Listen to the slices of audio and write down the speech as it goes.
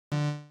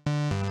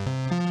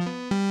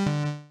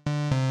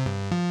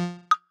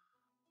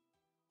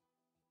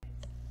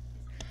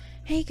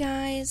Hey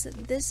guys,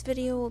 this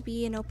video will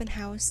be an open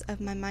house of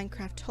my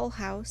Minecraft whole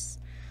house.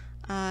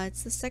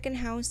 It's the second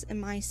house in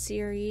my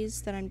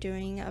series that I'm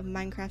doing of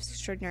Minecraft's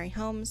Extraordinary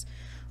Homes,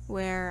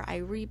 where I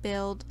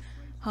rebuild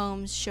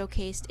homes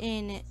showcased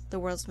in the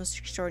world's most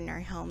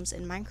extraordinary homes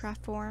in Minecraft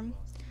form.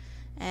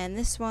 And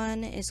this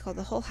one is called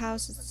the whole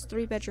house. It's a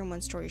 3-bedroom,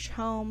 1-story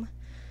home.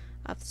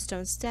 Up the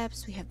stone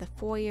steps, we have the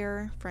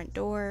foyer, front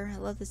door. I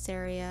love this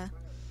area.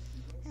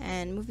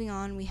 And moving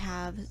on, we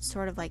have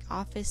sort of like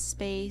office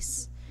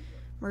space,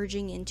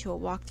 merging into a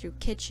walk-through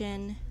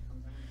kitchen,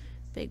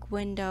 big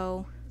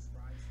window,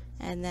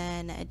 and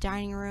then a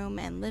dining room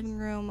and living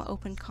room,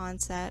 open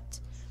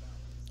concept,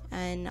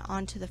 and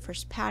onto the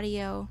first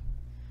patio.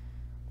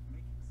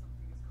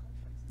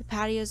 The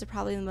patios are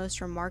probably the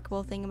most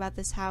remarkable thing about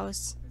this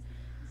house.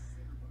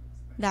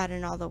 That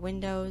and all the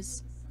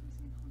windows.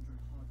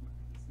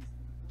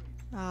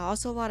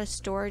 Also a lot of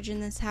storage in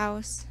this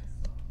house.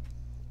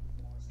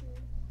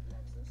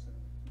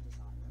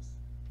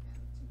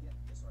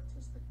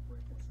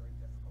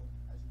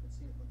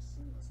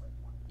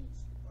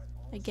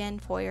 Again,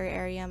 foyer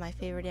area, my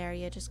favorite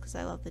area, just because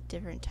I love the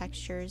different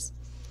textures.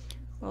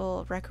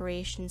 Little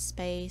recreation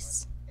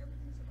space.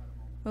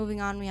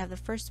 Moving on, we have the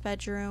first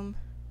bedroom.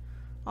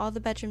 All the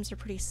bedrooms are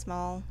pretty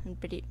small and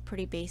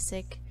pretty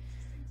basic,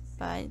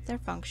 but they're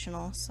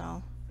functional,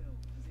 so.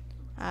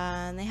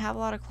 And they have a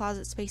lot of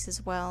closet space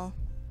as well.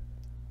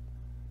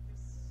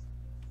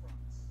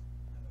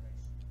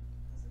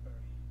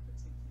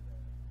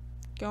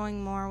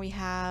 Going more, we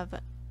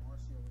have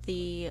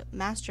the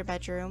master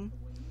bedroom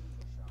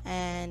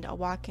and a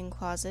walk-in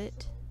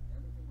closet.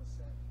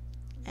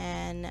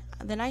 And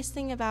the nice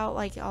thing about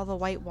like all the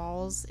white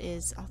walls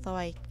is, although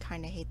I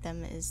kind of hate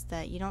them, is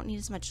that you don't need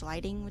as much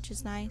lighting, which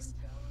is nice.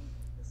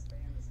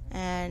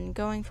 And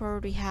going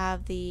forward, we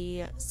have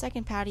the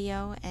second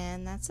patio,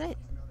 and that's it.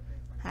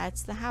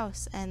 That's the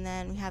house. And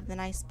then we have the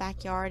nice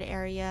backyard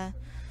area,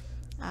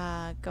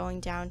 going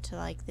down to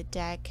like the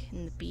deck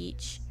and the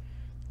beach,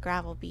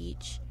 gravel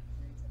beach.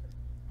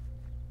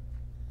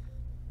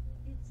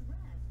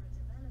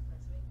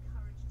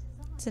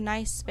 It's a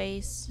nice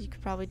space. You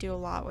could probably do a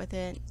lot with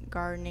it.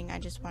 Gardening, I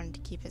just wanted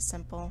to keep it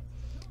simple.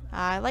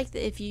 I like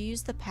that if you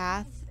use the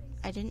path.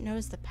 I didn't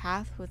notice the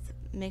path with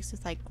mixed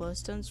with like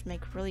glowstones to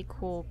make really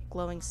cool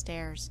glowing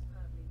stairs.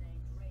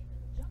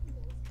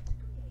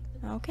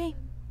 Okay,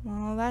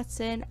 well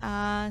that's it.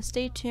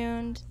 Stay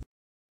tuned.